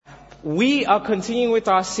We are continuing with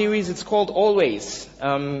our series. It's called Always.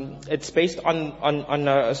 It's based on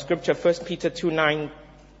a scripture, 1 Peter 2:9.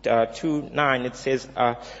 It says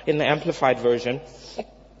in the Amplified Version,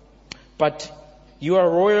 But you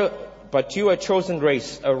are a chosen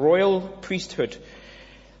race, a royal priesthood,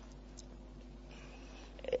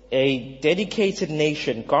 a dedicated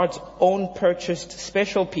nation, God's own purchased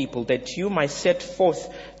special people, that you might set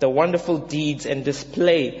forth the wonderful deeds and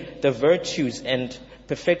display the virtues and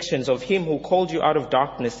perfections of Him who called you out of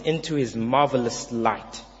darkness into His marvelous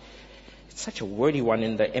light. It's such a wordy one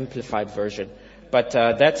in the Amplified Version. But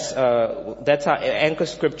that's our anchor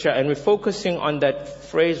scripture, and we're focusing on that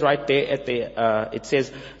phrase right there at it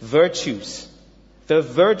says virtues. The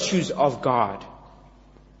virtues of God.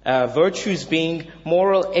 Virtues being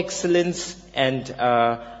moral excellence and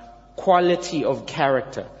quality of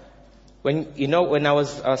character. When I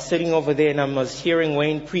was sitting over there and I was hearing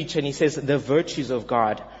Wayne preach, and he says the virtues of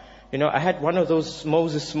God. I had one of those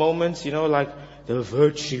Moses moments, like the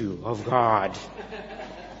virtue of God.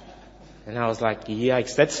 And I was like,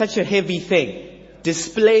 yikes, that's such a heavy thing.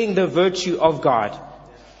 Displaying the virtue of God.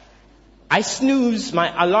 I snooze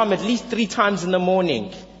my alarm at least 3 times in the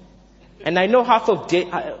morning. And I know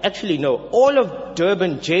all of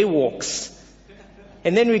Durban jaywalks.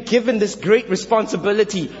 And then we're given this great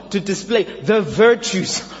responsibility to display the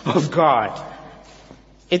virtues of God.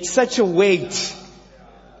 It's such a weight.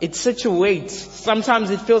 It's such a weight.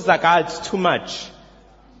 Sometimes it feels like, it's too much.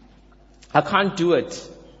 I can't do it.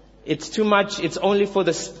 It's too much. It's only for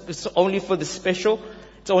the special.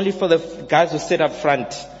 It's only for the guys who sit up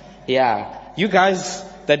front. Yeah. You guys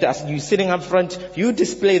you sitting up front, you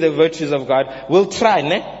display the virtues of God. We'll try,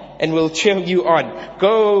 and we'll cheer you on.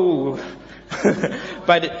 Go!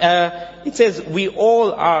 But it says we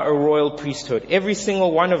all are a royal priesthood. Every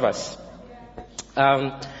single one of us.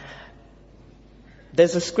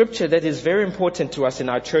 There's a scripture that is very important to us in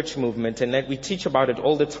our church movement, and that we teach about it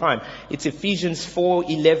all the time. It's Ephesians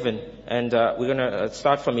 4:11, and we're going to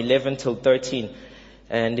start from 11 till 13.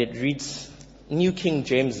 And it reads, New King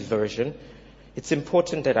James Version. It's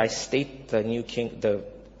important that I state the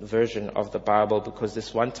version of the Bible, because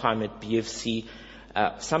this one time at BFC,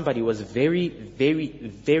 somebody was very, very,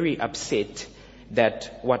 very upset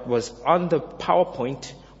that what was on the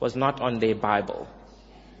PowerPoint was not on their Bible.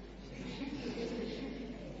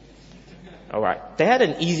 Alright. They had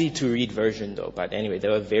an easy to read version though, but anyway, they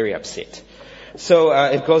were very upset. So,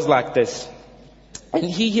 it goes like this. And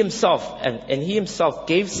he himself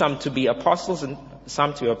gave some to be apostles, and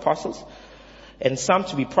some to apostles, and some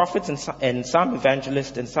to be prophets, and some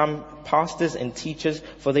evangelists, and some pastors and teachers,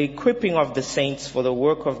 for the equipping of the saints, for the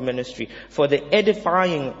work of ministry, for the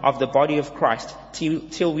edifying of the body of Christ,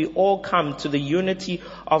 till we all come to the unity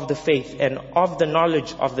of the faith and of the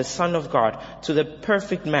knowledge of the Son of God, to the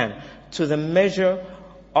perfect man, to the measure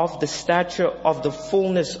of the stature of the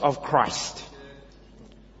fullness of Christ.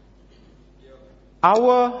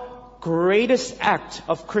 Our greatest act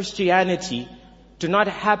of Christianity do not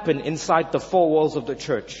happen inside the 4 walls of the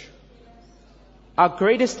church. Our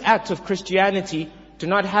greatest act of Christianity do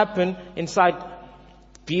not happen inside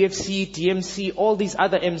BFC, DMC, all these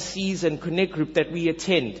other MCs and Connect Group that we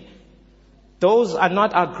attend. Those are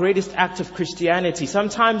not our greatest act of Christianity.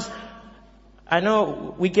 Sometimes, I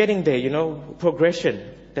know we're getting there, progression.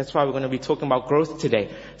 That's why we're going to be talking about growth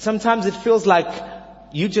today. Sometimes it feels like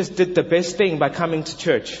you just did the best thing by coming to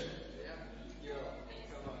church.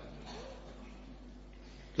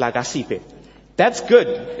 Like Asipe. That's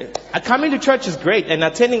good. Coming to church is great, and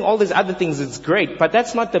attending all these other things is great, but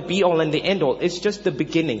that's not the be all and the end all. It's just the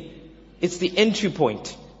beginning. It's the entry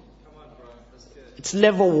point. It's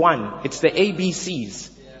level 1. It's the ABCs.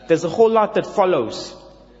 There's a whole lot that follows.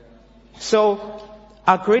 So,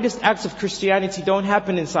 our greatest acts of Christianity don't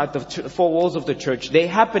happen inside the 4 walls of the church. They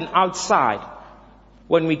happen outside.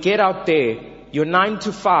 When we get out there, you're 9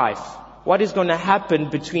 to 5. What is going to happen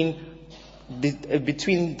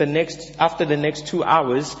after the next 2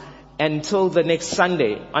 hours until the next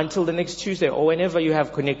Sunday, until the next Tuesday, or whenever you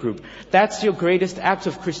have Connect Group? That's your greatest act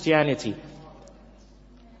of Christianity.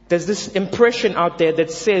 There's this impression out there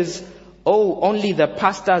that says, only the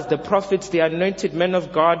pastors, the prophets, the anointed men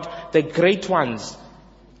of God, the great ones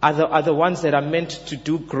are the ones that are meant to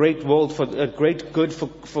do great good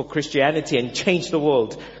for Christianity and change the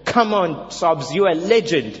world. Come on, Sobs, you're a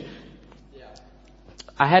legend.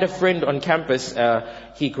 I had a friend on campus,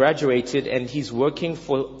 he graduated and he's working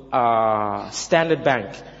for Standard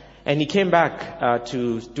Bank. And he came back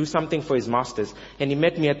to do something for his masters. And he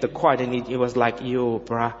met me at the quad, and he was like, yo,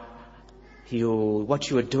 bruh, what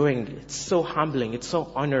you were doing, it's so humbling, it's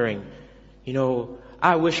so honoring.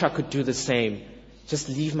 I wish I could do the same. just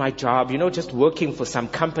leave my job, just working for some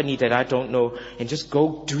company that I don't know, and just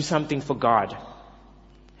go do something for God.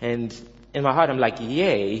 And in my heart, I'm like,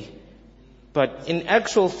 yay. But in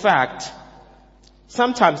actual fact,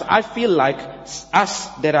 sometimes I feel like us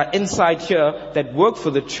that are inside here, that work for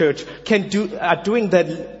the church, are doing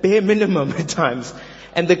the bare minimum at times.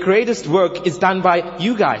 And the greatest work is done by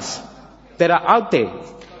you guys that are out there.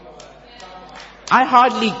 I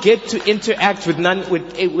hardly get to interact with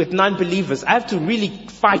non-believers. I have to really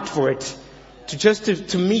fight for it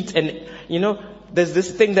to meet. And there's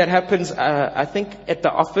this thing that happens, I think at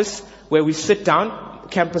the office, where we sit down,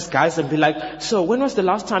 campus guys, and be like, so when was the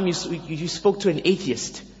last time you spoke to an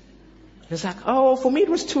atheist? And it's like, oh, for me it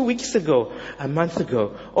was 2 weeks ago, a month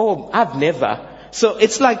ago. Oh, I've never. So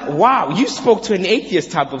it's like, wow, you spoke to an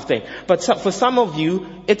atheist type of thing. But for some of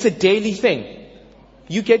you, it's a daily thing.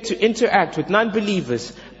 You get to interact with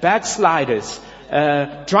non-believers, backsliders,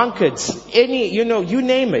 drunkards, you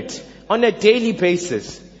name it, on a daily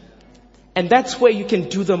basis. And that's where you can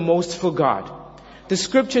do the most for God. The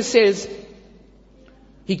scripture says,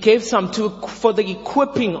 He gave some for the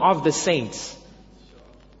equipping of the saints.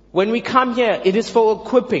 When we come here, it is for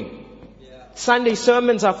equipping. Sunday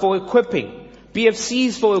sermons are for equipping.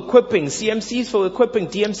 BFCs for equipping. CMCs for equipping.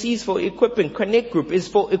 DMCs for equipping. Connect Group is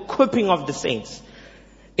for equipping of the saints.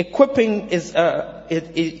 Equipping is,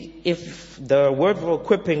 if the word for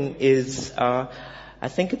equipping is, I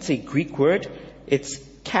think it's a Greek word. It's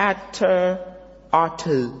katartizo.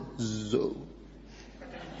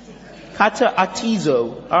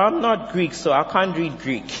 Katartizo. I'm not Greek, so I can't read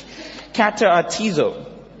Greek. Katartizo.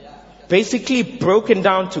 Basically broken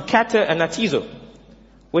down to kata and atizo,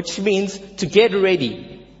 which means to get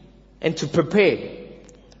ready and to prepare.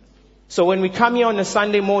 So when we come here on a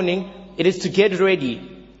Sunday morning, it is to get ready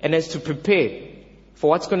and is to prepare for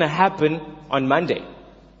what's going to happen on Monday,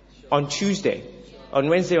 on Tuesday, on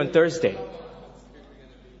Wednesday, on Thursday.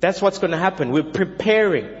 That's what's going to happen. We're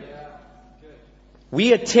preparing.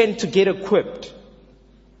 We attend to get equipped,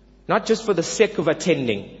 not just for the sake of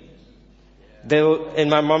attending. In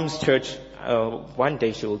my mom's church, one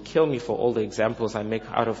day she will kill me for all the examples I make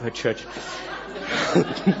out of her church.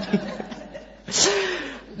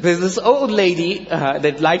 There's this old lady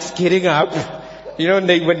that likes getting up.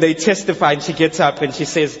 When they testify, and she gets up and she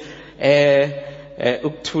says,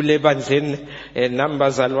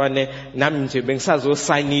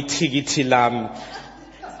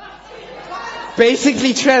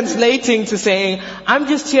 basically translating to saying, I'm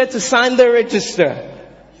just here to sign the register.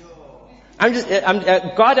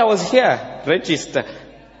 God, I was here. Register.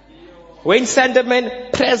 Wayne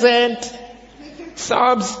Sanderman, present.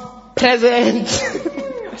 Sobs, present.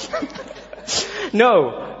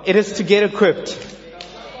 No, it is to get equipped.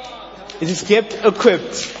 It is to get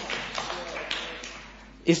equipped.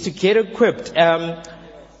 It's to get equipped.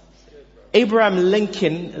 Abraham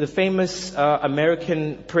Lincoln, the famous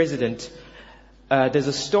American president, there's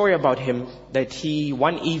a story about him that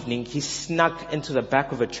one evening he snuck into the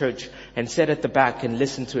back of a church and sat at the back and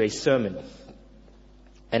listened to a sermon.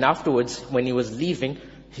 And afterwards, when he was leaving,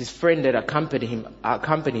 his friend that accompanied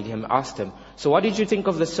him asked him, so what did you think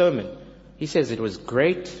of the sermon? He says it was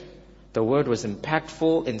great. The word was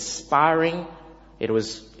impactful, inspiring. It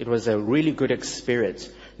was a really good experience.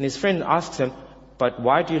 And his friend asks him, but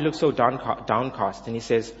why do you look so downcast? And he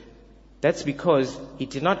says, that's because he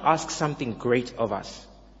did not ask something great of us.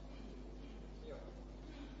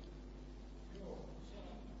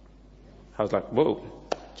 I was like, whoa,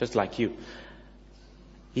 just like you.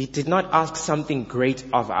 He did not ask something great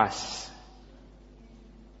of us.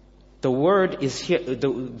 The word is here,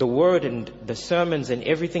 the word and the sermons and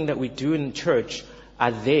everything that we do in church are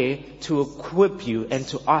there to equip you and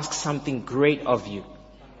to ask something great of you.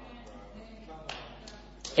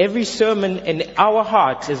 Every sermon in our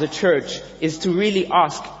heart as a church is to really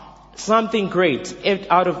ask something great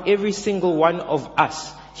out of every single one of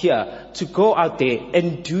us here, to go out there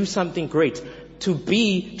and do something great, to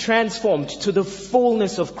be transformed to the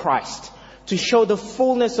fullness of Christ, to show the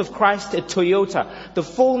fullness of Christ at Toyota, the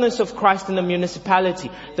fullness of Christ in the municipality,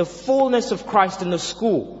 the fullness of Christ in the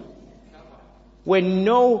school, where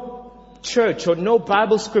no church or no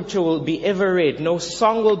Bible scripture will be ever read, no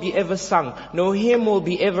song will be ever sung, no hymn will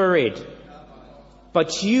be ever read,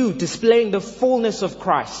 but you displaying the fullness of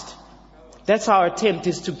Christ. That's our attempt,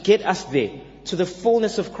 is to get us there, to the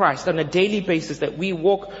fullness of Christ on a daily basis, that we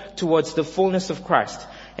walk towards the fullness of Christ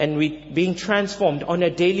and we being transformed on a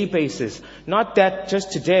daily basis. Not that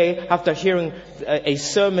just today, after hearing a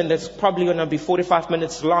sermon that's probably going to be 45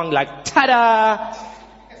 minutes long, like, ta-da!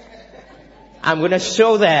 I'm going to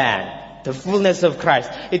show that. The fullness of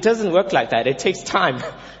Christ. It doesn't work like that. It takes time.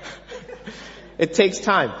 It takes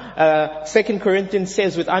time. 2 Corinthians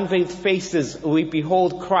says, with unveiled faces we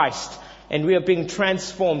behold Christ, and we are being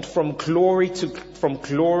transformed from glory to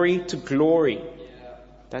glory.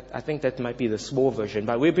 I think that might be the small version,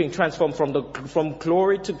 but we're being transformed from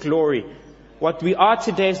glory to glory. What we are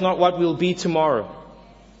today is not what we'll be tomorrow.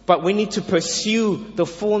 But we need to pursue the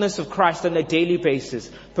fullness of Christ on a daily basis.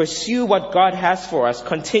 Pursue what God has for us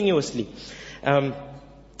continuously.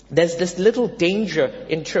 There's this little danger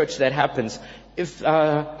in church that happens.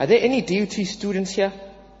 Are there any DUT students here?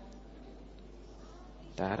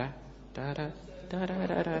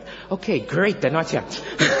 Okay, great, they're not here.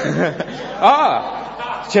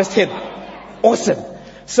 Just hit. Awesome.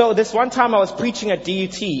 So this one time I was preaching at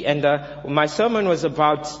DUT, and my sermon was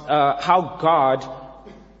about how God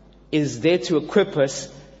is there to equip us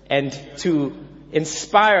and to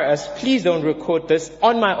inspire us. Please don't record this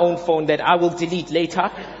on my own phone that I will delete later.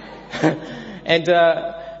 And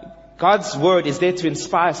God's word is there to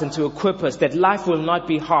inspire us and to equip us that life will not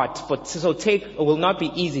be hard, will not be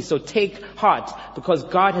easy. So take heart, because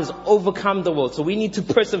God has overcome the world. So we need to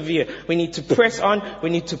persevere. We need to press on. We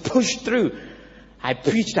need to push through. I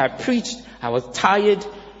preached. I was tired.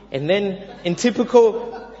 And then in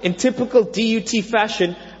typical DUT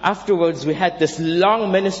fashion, afterwards we had this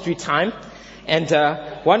long ministry time. And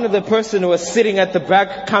one of the person who was sitting at the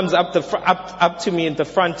back comes up to me in the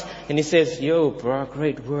front, and he says, "Yo, bro,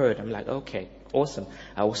 great word." I'm like, "Okay, awesome.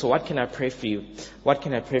 So what can I pray for you? What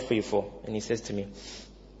can I pray for you for?" And he says to me,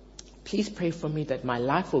 "Please pray for me that my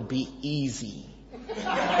life will be easy."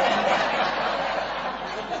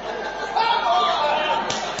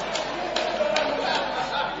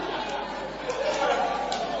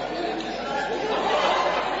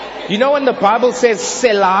 You know when the Bible says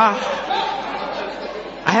Selah?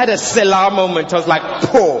 I had a Selah moment. I was like,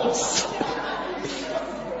 pause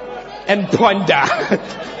and ponder.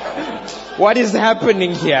 What is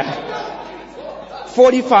happening here?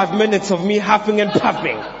 45 minutes of me huffing and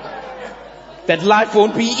puffing. That life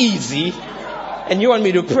won't be easy. And you want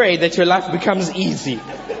me to pray that your life becomes easy.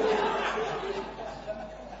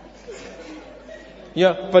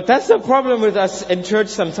 Yeah, but that's the problem with us in church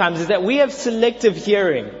sometimes, is that we have selective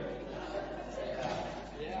hearing.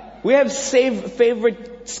 We have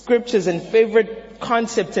favorite scriptures and favorite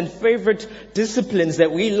concepts and favorite disciplines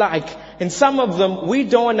that we like. And some of them we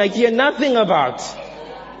don't want to hear nothing about.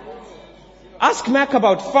 Ask Mac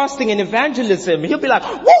about fasting and evangelism. He'll be like,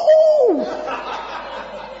 woohoo!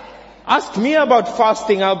 Ask me about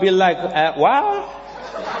fasting. I'll be like, what?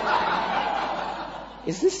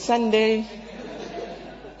 Is this Sunday?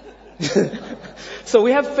 So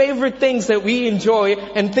we have favorite things that we enjoy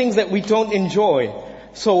and things that we don't enjoy.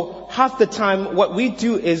 So half the time what we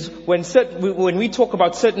do is when we talk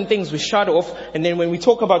about certain things we shut off, and then when we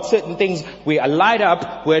talk about certain things we are light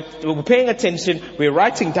up, we're paying attention, we're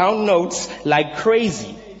writing down notes like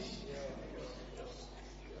crazy.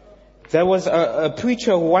 There was a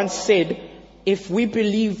preacher who once said, if we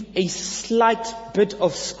believe a slight bit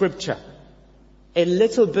of scripture, a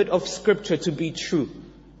little bit of scripture to be true,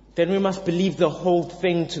 then we must believe the whole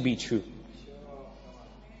thing to be true.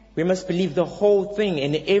 We must believe the whole thing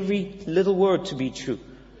and every little word to be true.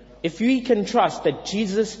 If we can trust that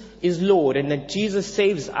Jesus is Lord and that Jesus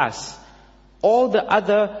saves us, all the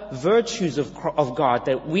other virtues of God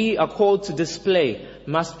that we are called to display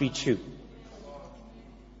must be true.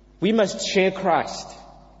 We must share Christ.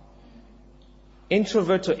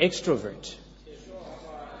 Introvert or extrovert.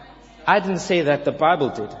 I didn't say that, the Bible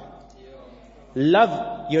did.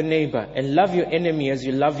 Love your neighbor and love your enemy as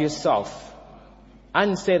you love yourself. I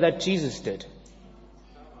didn't say that, Jesus did.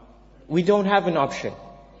 We don't have an option.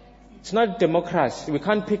 It's not democracy. We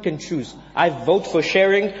can't pick and choose. I vote for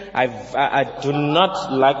sharing. I do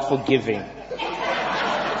not like forgiving.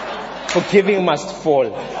 Forgiving must fall.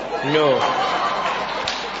 No.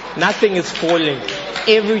 Nothing is falling.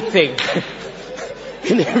 Everything.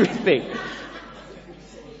 And everything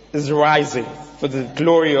is rising for the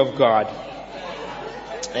glory of God.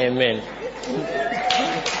 Amen.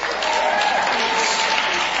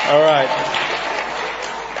 All right.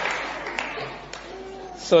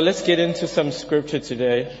 So let's get into some scripture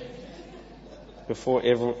today before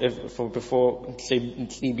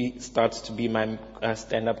Klibi starts to be my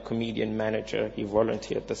stand-up comedian manager. He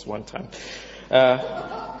volunteered this one time.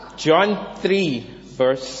 John 3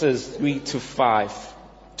 verses 3 to 5.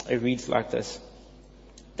 It reads like this.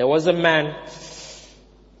 There was a man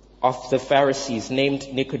of the Pharisees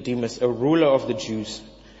named Nicodemus, a ruler of the Jews.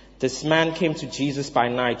 This man came to Jesus by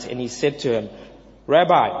night, and he said to him,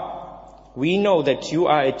 Rabbi, we know that you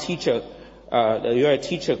are a teacher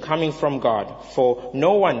coming from God, for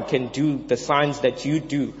no one can do the signs that you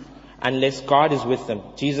do unless God is with them.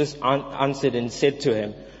 Jesus answered and said to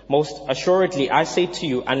him, most assuredly, I say to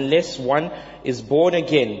you, unless one is born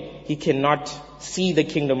again, he cannot see the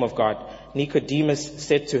kingdom of God. Nicodemus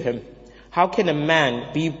said to him, how can a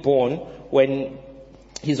man be born when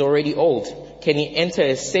he's already old? Can he enter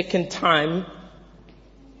a second time?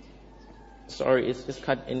 Sorry, it's just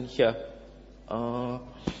cut in here.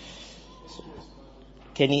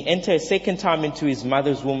 Can he enter a second time into his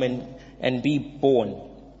mother's womb and be born?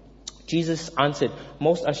 Jesus answered,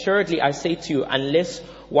 most assuredly I say to you, unless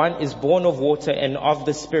one is born of water and of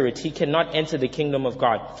the Spirit, he cannot enter the kingdom of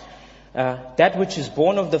God. That which is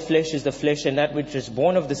born of the flesh is the flesh, and that which is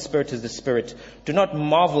born of the Spirit is the Spirit. Do not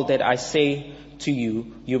marvel that I say to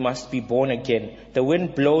you, you must be born again. The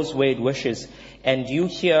wind blows where it wishes, and you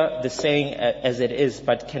hear the saying as it is,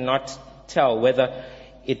 but cannot tell whether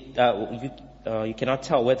you cannot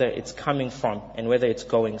tell whether it's coming from and whether it's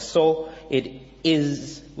going. So it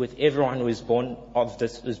is with everyone who is born of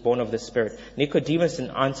the Spirit. Nicodemus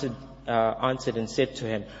answered and said to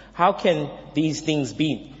him, how can these things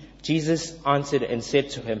be? Jesus answered and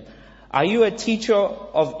said to him, are you a teacher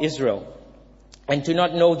of Israel and do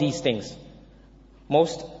not know these things?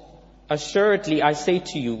 Most assuredly I say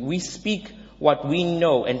to you, we speak what we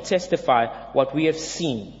know and testify what we have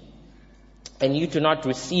seen, and you do not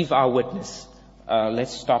receive our witness.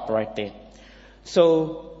 Let's stop right there.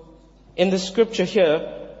 So, in the scripture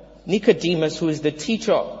here, Nicodemus, who is the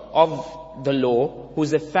teacher of the law, who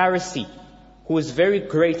is a Pharisee, who is very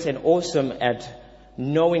great and awesome at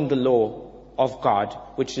knowing the law of God,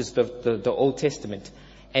 which is the Old Testament.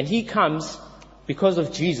 And he comes because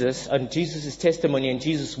of Jesus and Jesus' testimony and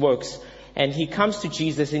Jesus' works. And he comes to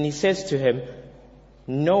Jesus and he says to him,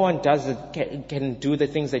 no one can do the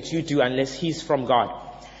things that you do unless he's from God.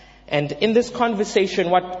 And in this conversation,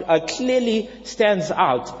 what clearly stands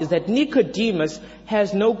out is that Nicodemus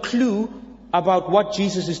has no clue about what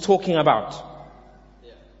Jesus is talking about.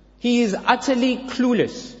 He is utterly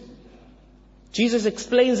clueless. Jesus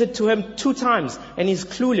explains it to him 2 times and he's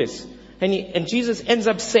clueless. And Jesus ends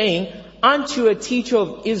up saying, aren't you a teacher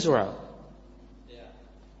of Israel?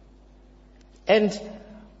 And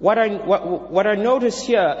what I notice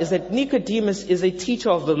here is that Nicodemus is a teacher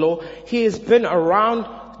of the law. He has been around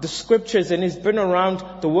the scriptures and he's been around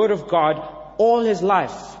the word of God all his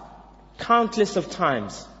life, countless of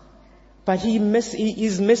times. But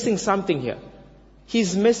he's missing something here.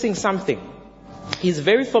 He's missing something. He's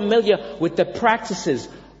very familiar with the practices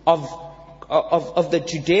of the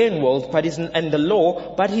Judean world, and the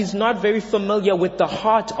law, but he's not very familiar with the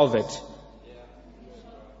heart of it.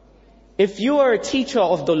 If you are a teacher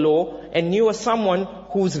of the law and you are someone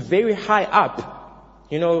who's very high up,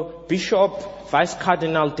 bishop, vice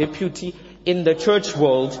cardinal, deputy in the church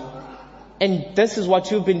world, and this is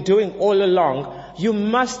what you've been doing all along, you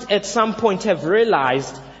must at some point have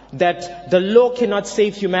realized that the law cannot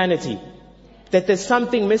save humanity. That there's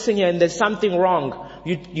something missing here and there's something wrong.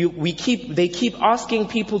 They keep asking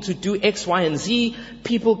people to do X, Y, and Z.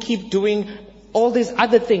 People keep doing all these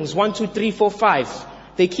other things. 1, 2, 3, 4, 5.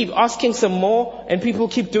 They keep asking some more and people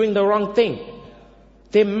keep doing the wrong thing.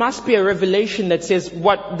 There must be a revelation that says,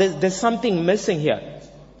 there's something missing here.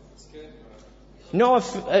 No,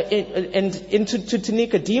 to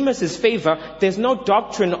Nicodemus' favor, there's no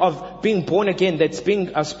doctrine of being born again that's being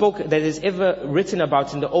that is ever written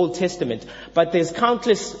about in the Old Testament. But there's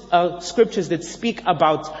countless scriptures that speak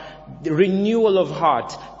about the renewal of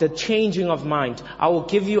heart, the changing of mind. I will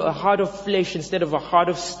give you a heart of flesh instead of a heart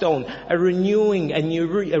of stone. A renewing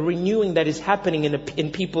that is happening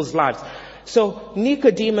in people's lives. So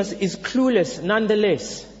Nicodemus is clueless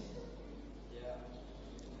nonetheless.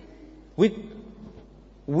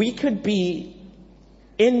 We could be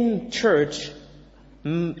in church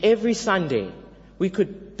every Sunday. We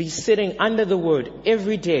could be sitting under the word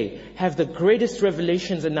every day, have the greatest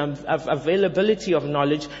revelations and availability of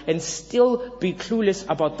knowledge, and still be clueless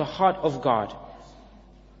about the heart of God.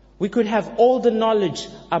 We could have all the knowledge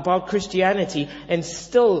about Christianity and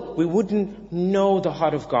still we wouldn't know the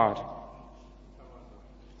heart of God.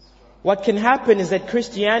 What can happen is that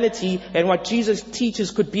Christianity and what Jesus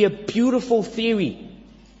teaches could be a beautiful theory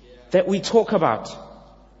that we talk about,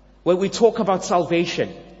 where we talk about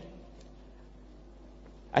salvation.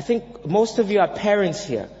 I think most of you are parents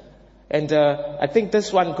here. And I think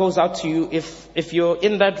this one goes out to you. If you're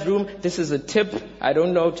in that room, this is a tip. I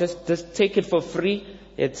don't know, just take it for free.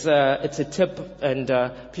 It's a tip, and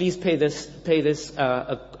please pay this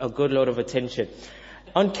a good lot of attention.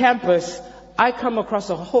 On campus, I come across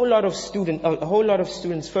a whole lot of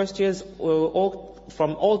students, first years, all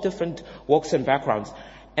from all different walks and backgrounds.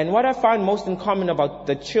 And what I find most in common about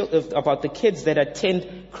the kids that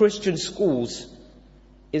attend Christian schools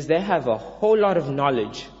is they have a whole lot of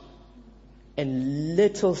knowledge and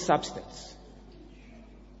little substance.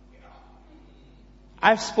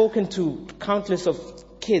 I've spoken to countless of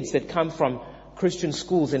kids that come from Christian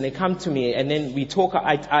schools, and they come to me, and then we talk.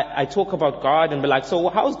 I talk about God, and be like, so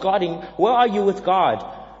how's God? Where are you with God?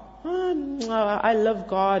 I love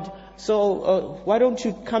God. So why don't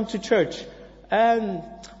you come to church? I'm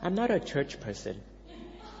not a church person.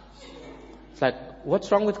 It's like,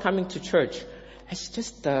 what's wrong with coming to church? It's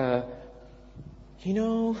just, the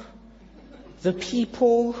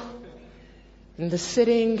people and the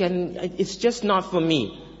sitting, and it's just not for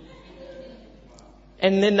me.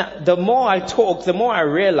 And then the more I talk, the more I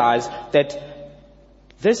realize that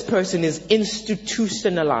this person is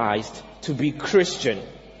institutionalized to be Christian.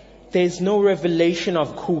 There's no revelation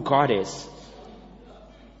of who God is.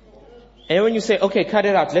 And when you say, okay, cut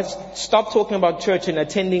it out, let's stop talking about church and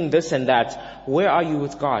attending this and that, where are you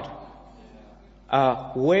with God?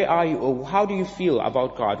 Where are you? How do you feel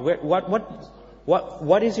about God?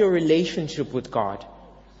 What is your relationship with God?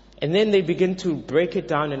 And then they begin to break it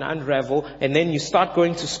down and unravel, and then you start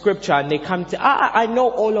going to scripture, and they come to, I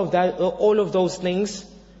know all of that, all of those things.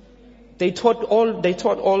 They taught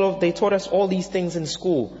us all these things in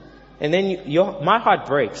school. And then my heart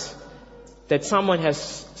breaks that someone has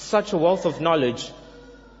such a wealth of knowledge,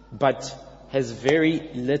 but has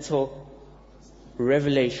very little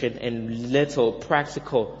revelation and little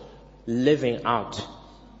practical living out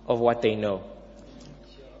of what they know.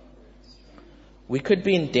 We could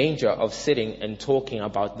be in danger of sitting and talking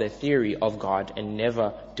about the theory of God and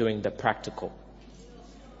never doing the practical.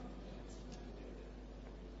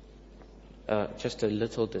 Just a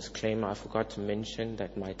little disclaimer, I forgot to mention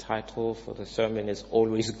that my title for the sermon is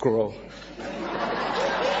Always Grow.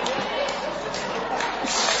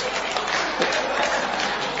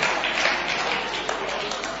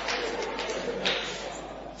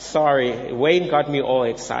 Sorry, Wayne got me all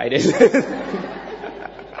excited.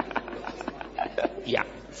 Yeah.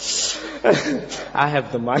 I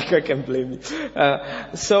have the mic, I can blame you.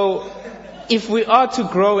 So, if we are to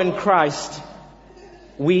grow in Christ,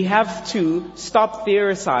 we have to stop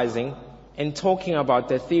theorizing and talking about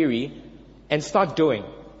the theory and start doing.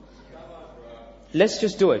 Let's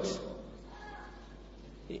just do it.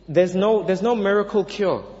 There's no miracle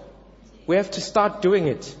cure. We have to start doing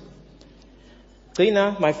it.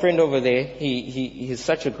 Rina, my friend over there, he's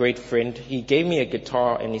such a great friend. He gave me a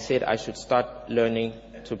guitar and he said I should start learning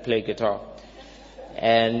to play guitar.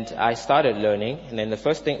 And I started learning, and then the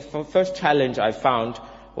first challenge I found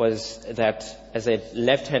was that as a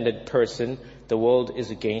left-handed person, the world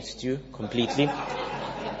is against you completely.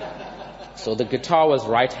 So the guitar was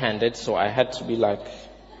right-handed, so I had to be like,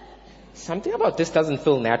 something about this doesn't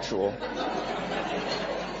feel natural.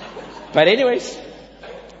 But anyways,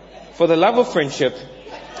 for the love of friendship,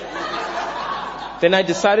 then I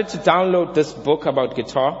decided to download this book about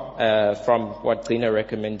guitar from what Rina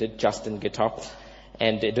recommended, Justin Guitar.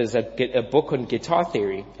 And it was a book on guitar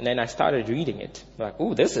theory. And then I started reading it. I'm like,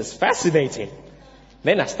 ooh, this is fascinating.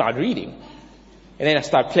 Then I started reading. And then I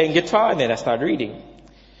started playing guitar, and then I started reading. And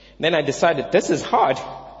then I decided, this is hard.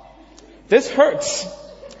 This hurts.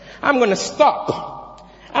 I'm going to stop.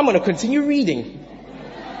 I'm going to continue reading.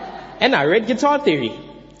 And I read guitar theory.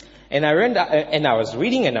 And I was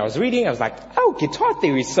reading. I was like, oh, guitar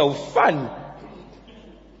theory is so fun.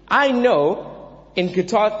 I know in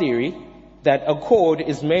guitar theory that a chord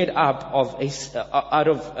is made up of out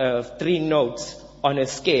of 3 notes on a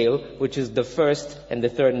scale, which is the first and the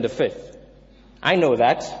third and the fifth. I know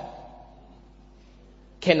that.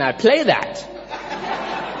 Can I play that?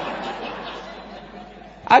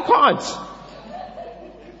 I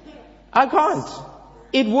can't.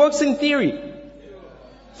 It works in theory.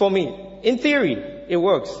 For me. In theory, it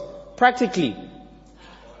works. Practically.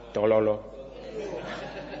 Dololo.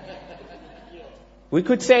 We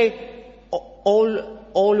could say,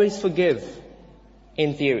 always forgive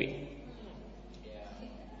in theory.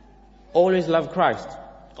 Always love Christ.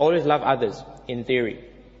 Always love others in theory.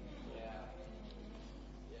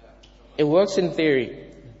 It works in theory.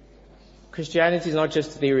 Christianity is not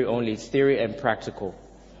just theory only, it's theory and practical.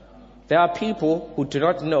 There are people who do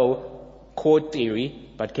not know chord theory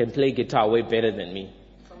but can play guitar way better than me.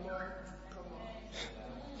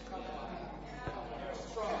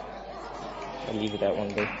 I'll leave it at one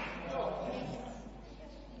day.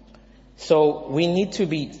 So we need to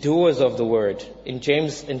be doers of the word. In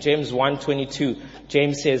James 1:22,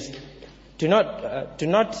 James says, do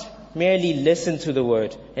not merely listen to the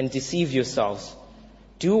word and deceive yourselves.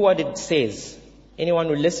 Do what it says. Anyone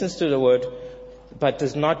who listens to the word but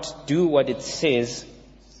does not do what it says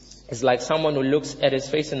is like someone who looks at his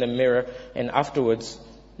face in the mirror and afterwards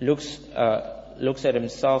looks at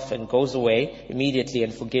himself and goes away immediately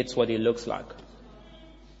and forgets what he looks like.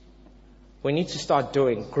 We need to start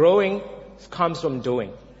doing. Growing comes from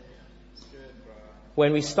doing.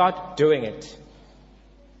 When we start doing it,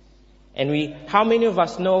 and how many of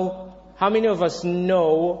us know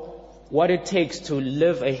what it takes to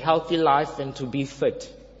live a healthy life and to be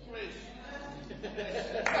fit?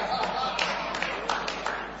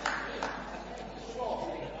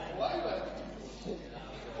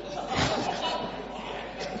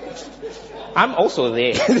 I'm also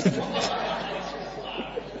there.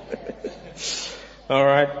 All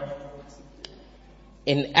right.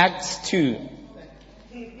 In Acts 2,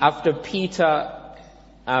 after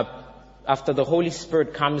the Holy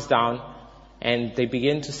Spirit comes down and they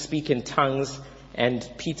begin to speak in tongues, and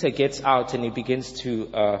Peter gets out and he begins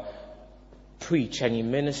to preach, and he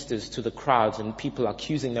ministers to the crowds, and people are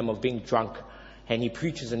accusing them of being drunk, and he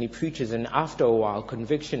preaches, and after a while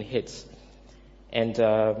conviction hits. And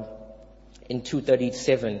in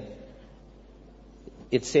 2:37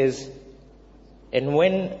 it says, and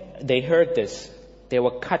when they heard this, they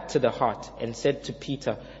were cut to the heart and said to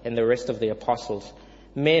Peter and the rest of the apostles,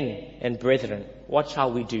 men and brethren, what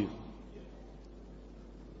shall we do?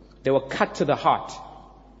 They were cut to the heart.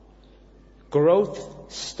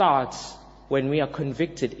 Growth starts when we are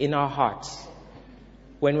convicted in our hearts.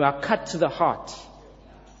 When we are cut to the heart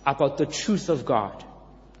about the truth of God.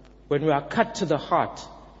 When we are cut to the heart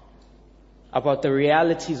about the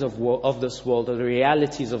realities of this world, or the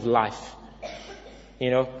realities of life.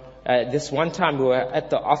 This one time we were at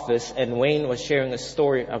the office and Wayne was sharing a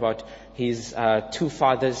story about his two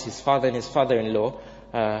fathers, his father and his father-in-law.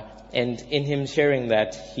 And in him sharing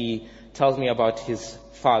that, he tells me about his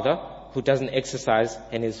father who doesn't exercise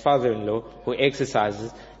and his father-in-law who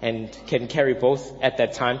exercises and can carry both at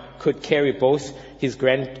that time, could carry both his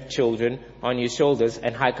grandchildren on his shoulders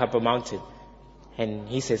and hike up a mountain. And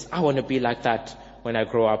he says, I want to be like that when I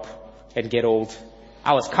grow up and get old.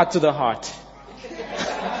 I was cut to the heart.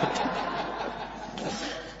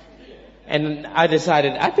 And I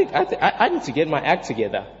decided, I need to get my act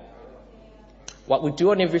together. What we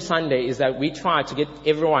do on every Sunday is that we try to get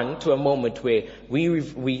everyone to a moment where we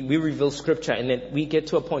reveal scripture, and then we get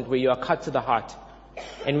to a point where you are cut to the heart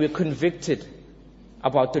and we're convicted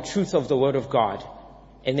about the truth of the Word of God.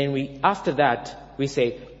 And then after that, we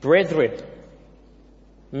say, brethren,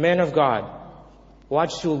 men of God,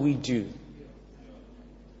 what shall we do?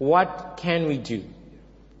 What can we do?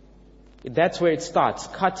 That's where it starts,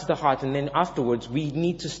 cut to the heart, and then afterwards we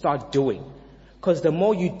need to start doing. Because the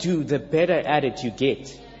more you do, the better at it you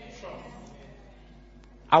get.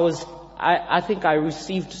 I think I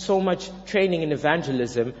received so much training in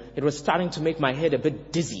evangelism, it was starting to make my head a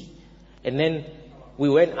bit dizzy. And then we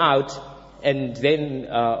went out, and then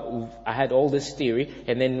I had all this theory,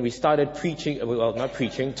 and then we started talking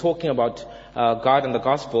about God and the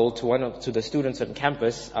gospel to the students on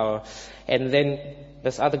campus. And then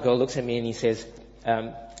this other girl looks at me and he says,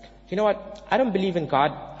 you know what? I don't believe in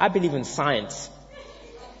God. I believe in science.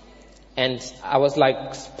 And I was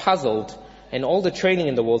like puzzled, and all the training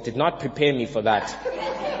in the world did not prepare me for that.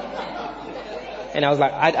 And I was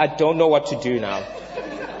like, I don't know what to do now.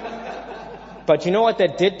 But you know what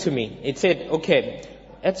that did to me? It said, okay,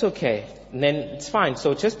 that's okay. And then it's fine.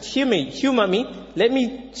 So just humor me.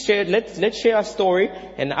 Let's share our story.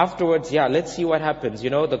 And afterwards, let's see what happens.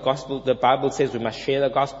 The gospel, the Bible says we must share the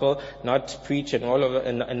gospel, not preach and all of it,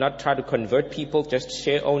 and not try to convert people, just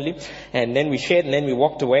share only. And then we shared, and then we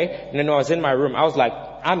walked away. And then when I was in my room, I was like,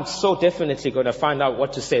 I'm so definitely going to find out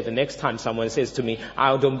what to say the next time someone says to me,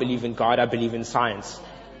 I don't believe in God, I believe in science.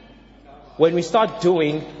 When we start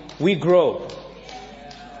doing, we grow.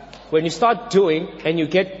 When you start doing and you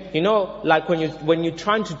get, like when you're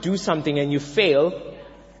trying to do something and you fail,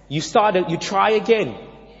 you try again.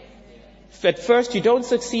 At first you don't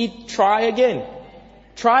succeed, try again.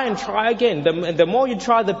 Try and try again. The more you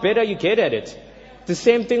try, the better you get at it. The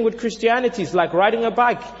same thing with Christianity. It's like riding a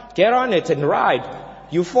bike. Get on it and ride.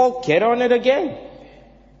 You fall, get on it again.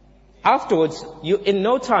 Afterwards, in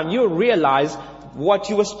no time, you'll realize what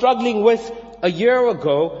you were struggling with a year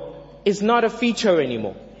ago is not a feature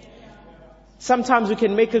anymore. Sometimes we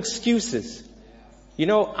can make excuses.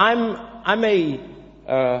 I'm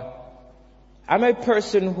a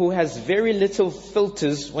person who has very little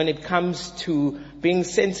filters when it comes to being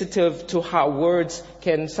sensitive to how words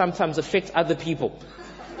can sometimes affect other people.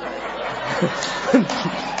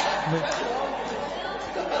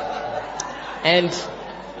 And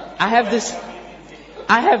I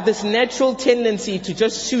I have this natural tendency to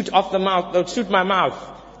just shoot off the mouth, or shoot my mouth.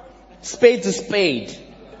 Spade's a spade.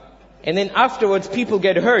 And then afterwards people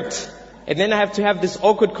get hurt. And then I have to have this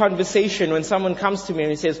awkward conversation when someone comes to me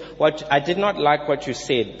and he says, I did not like what you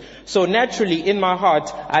said. So naturally in my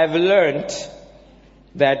heart, I have learned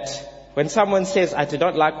that when someone says, I did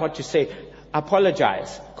not like what you say,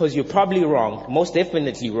 apologize. Because you're probably wrong. Most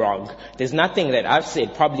definitely wrong. There's nothing that I've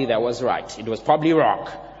said probably that was right. It was probably wrong.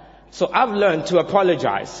 So I've learned to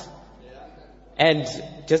apologize. And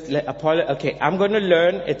just okay, I'm going to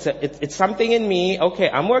learn. It's something in me. Okay,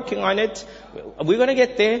 I'm working on it. We're going to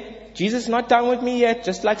get there. Jesus is not done with me yet.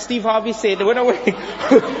 Just like Steve Harvey said, we're going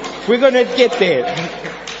to get there.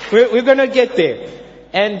 We're going to get there.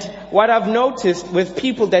 And what I've noticed with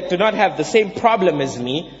people that do not have the same problem as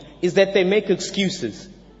me is that they make excuses.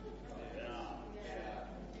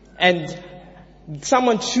 And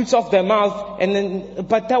someone shoots off their mouth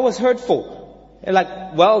but that was hurtful. And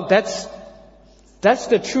like, well, that's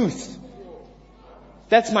the truth.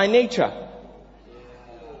 That's my nature.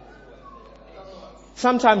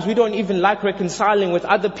 Sometimes we don't even like reconciling with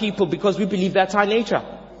other people because we believe that's our nature.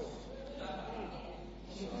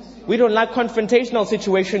 We don't like confrontational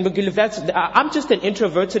situation because I'm just an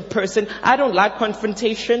introverted person. I don't like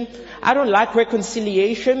confrontation. I don't like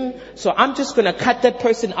reconciliation. So I'm just going to cut that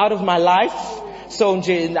person out of my life. So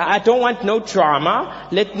I don't want no drama.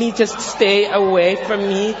 Let me just stay away from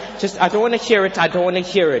me. I don't want to hear it. I don't want to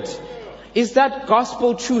hear it. Is that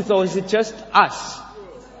gospel truth or is it just us?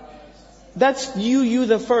 That's you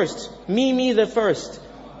the first. Me the first.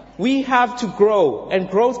 We have to grow, and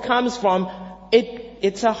growth comes from it.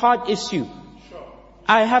 It's a heart issue.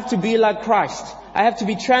 I have to be like Christ. I have to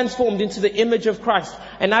be transformed into the image of Christ.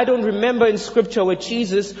 And I don't remember in scripture where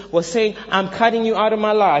Jesus was saying, I'm cutting you out of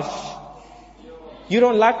my life. You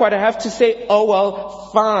don't like what I have to say? Oh well,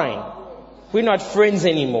 fine. We're not friends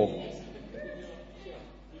anymore.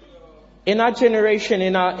 In our generation,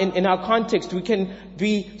 in our context, we can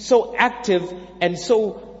be so active and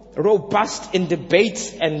so robust in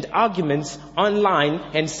debates and arguments online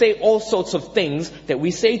and say all sorts of things that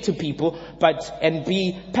we say to people, and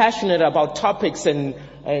be passionate about topics and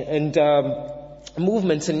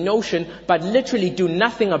movements and notion, but literally do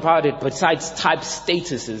nothing about it besides type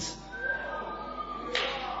statuses.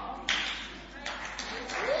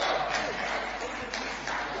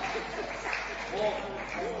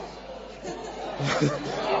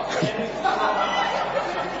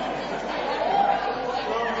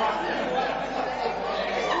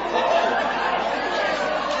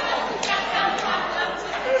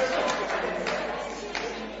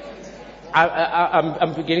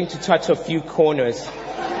 I'm beginning to touch a few corners.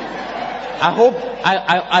 I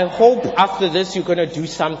hope after this you're going to do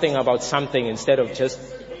something about something instead of just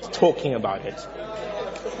talking about it.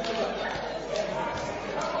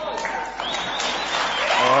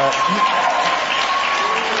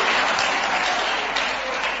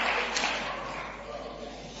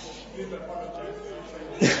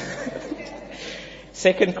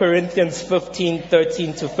 Second Corinthians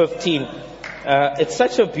 15:13-15. It's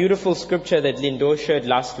such a beautiful scripture that Lindo shared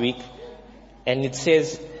last week. And it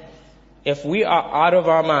says, if we are out of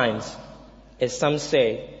our minds, as some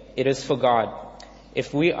say, it is for God.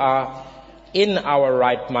 If we are in our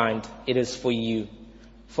right mind, it is for you.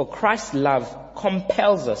 For Christ's love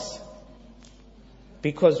compels us,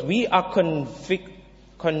 because we are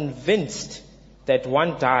convinced that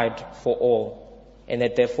one died for all, and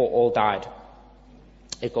that therefore all died.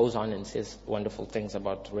 It goes on and says wonderful things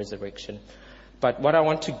about resurrection. But what I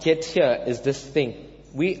want to get here is this thing.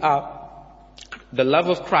 The love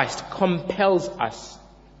of Christ compels us.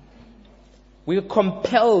 We are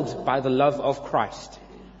compelled by the love of Christ.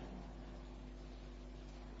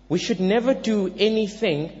 We should never do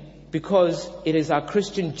anything because it is our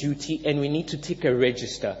Christian duty and we need to tick a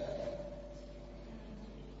register.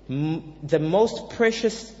 The most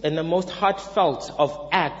precious and the most heartfelt of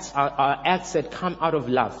acts are acts that come out of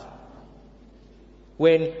love.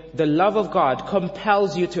 When the love of God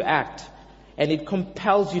compels you to act, and it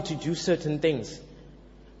compels you to do certain things.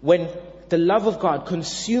 When the love of God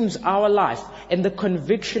consumes our life, and the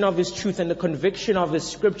conviction of His truth and the conviction of His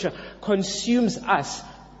scripture consumes us,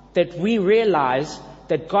 that we realize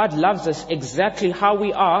that God loves us exactly how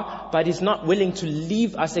we are, but is not willing to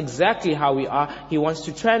leave us exactly how we are. He wants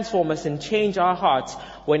to transform us and change our hearts.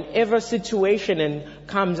 Whenever situation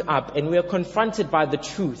comes up and we are confronted by the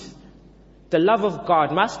truth, the love of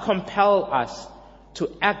God must compel us to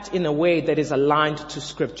act in a way that is aligned to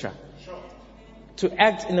Scripture. To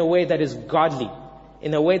act in a way that is godly.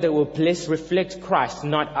 In a way that will reflect Christ,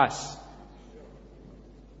 not us.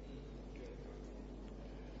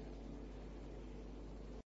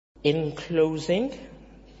 In closing,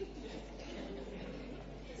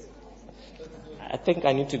 I think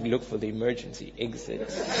I need to look for the emergency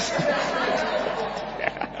exits.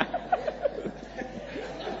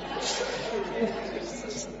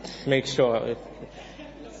 Make sure.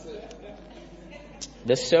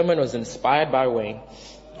 This sermon was inspired by Wayne.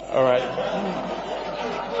 All right.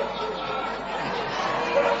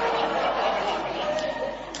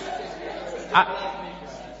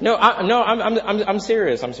 I'm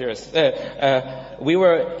serious. I'm serious. We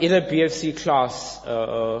were in a BFC class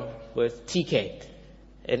with TK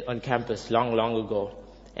on campus long ago,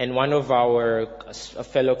 and one of our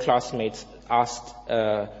fellow classmates asked,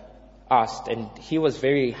 and he was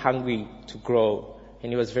very hungry to grow,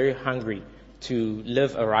 and he was very hungry to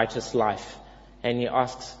live a righteous life, and he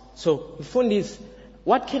asks, "So, Mfundis,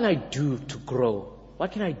 what can I do to grow?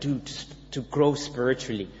 What can I do to grow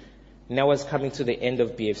spiritually?" And I was coming to the end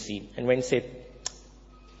of BFC, and when he said,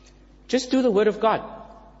 "Just do the Word of God.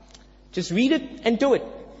 Just read it and do it."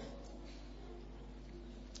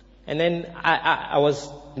 And then I was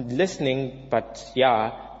listening, but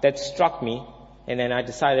that struck me, and then I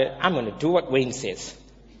decided I'm going to do what Wayne says.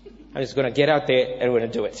 I'm just going to get out there and I'm going to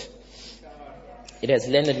do it. It has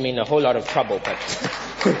landed me in a whole lot of trouble, but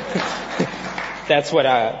that's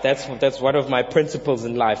one of my principles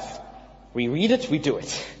in life. We read it, we do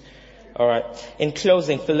it. All right. In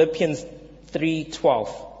closing, Philippians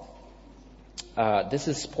 3:12. This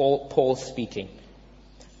is Paul speaking,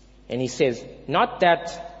 and he says, "Not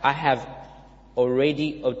that I have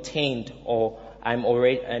already obtained or I'm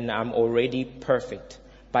already perfect,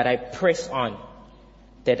 but I press on,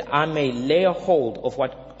 that I may lay a hold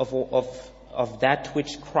of that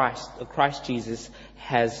which Christ Jesus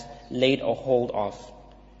has laid a hold of.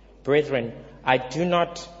 Brethren, I do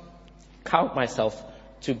not count myself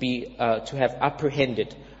to have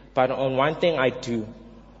apprehended, but on one thing I do,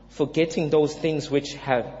 forgetting those things which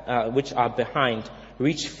are behind,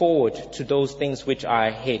 reach forward to those things which are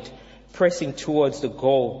ahead, pressing towards the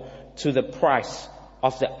goal, to the prize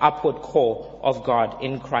of the upward call of God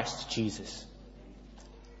in Christ Jesus."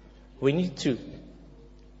 We need to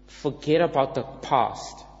forget about the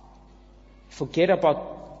past. Forget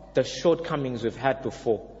about the shortcomings we've had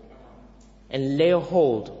before, and lay a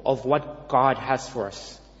hold of what God has for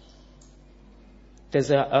us. There's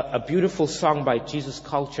a beautiful song by Jesus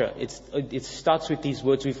Culture. It starts with these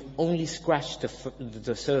words: "We've only scratched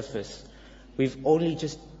the surface. We've only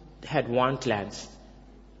just had one glance.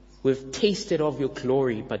 We've tasted of your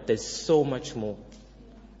glory, but there's so much more.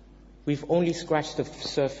 We've only scratched the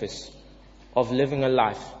surface of living a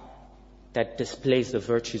life that displays the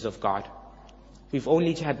virtues of God. We've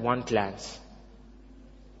only had one glance.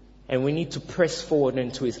 And we need to press forward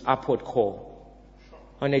into His upward call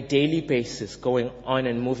on a daily basis, going on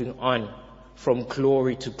and moving on from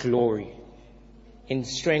glory to glory, from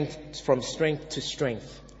strength to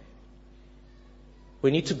strength.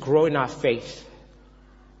 We need to grow in our faith.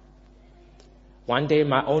 One day,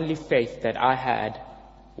 my only faith that I had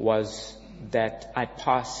was that I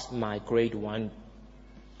passed my grade 1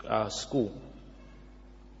 school.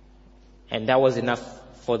 And that was enough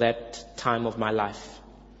for that time of my life.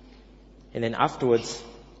 And then afterwards,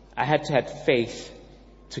 I had to have faith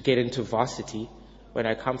to get into varsity when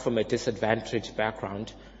I come from a disadvantaged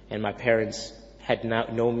background and my parents had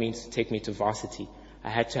no means to take me to varsity. I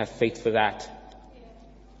had to have faith for that.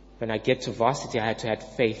 When I get to varsity, I had to have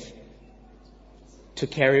faith to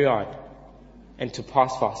carry on and to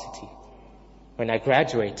pass varsity. When I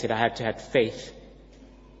graduated, I had to have faith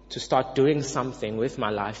to start doing something with my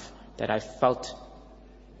life that I felt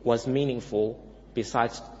was meaningful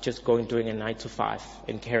besides just doing a 9 to 5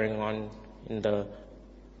 and carrying on in the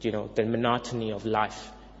monotony of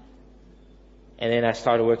life. And then I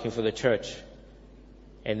started working for the church.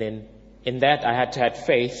 And then in that, I had to have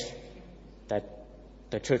faith that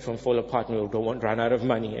the church won't fall apart and we won't run out of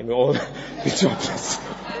money and we'll all be jobless.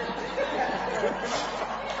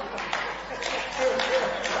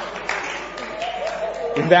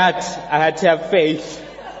 In that, I had to have faith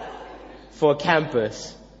for a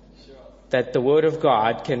campus that the Word of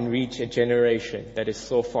God can reach a generation that is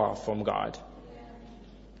so far from God.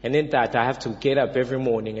 And in that, I have to get up every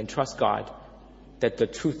morning and trust God that the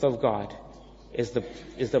truth of God is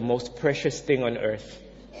the most precious thing on earth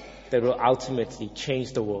that will ultimately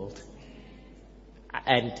change the world.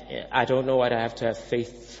 And I don't know what I have to have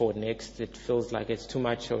faith for next. It feels like it's too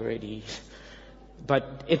much already.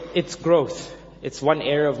 But it's growth. It's one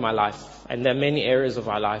area of my life. And there are many areas of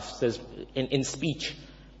our life. There's in speech,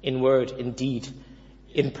 in word, in deed,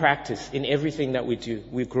 in practice, in everything that we do.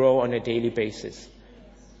 We grow on a daily basis.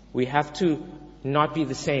 We have to Not be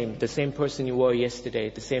the same person you were yesterday,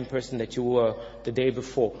 the same person that you were the day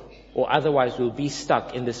before. Or otherwise we'll be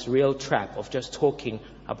stuck in this real trap of just talking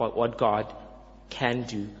about what God can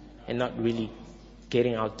do and not really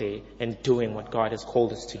getting out there and doing what God has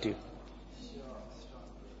called us to do.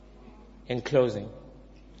 In closing,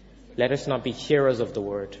 let us not be hearers of the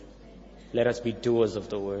word. Let us be doers of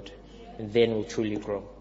the word. And then we'll truly grow.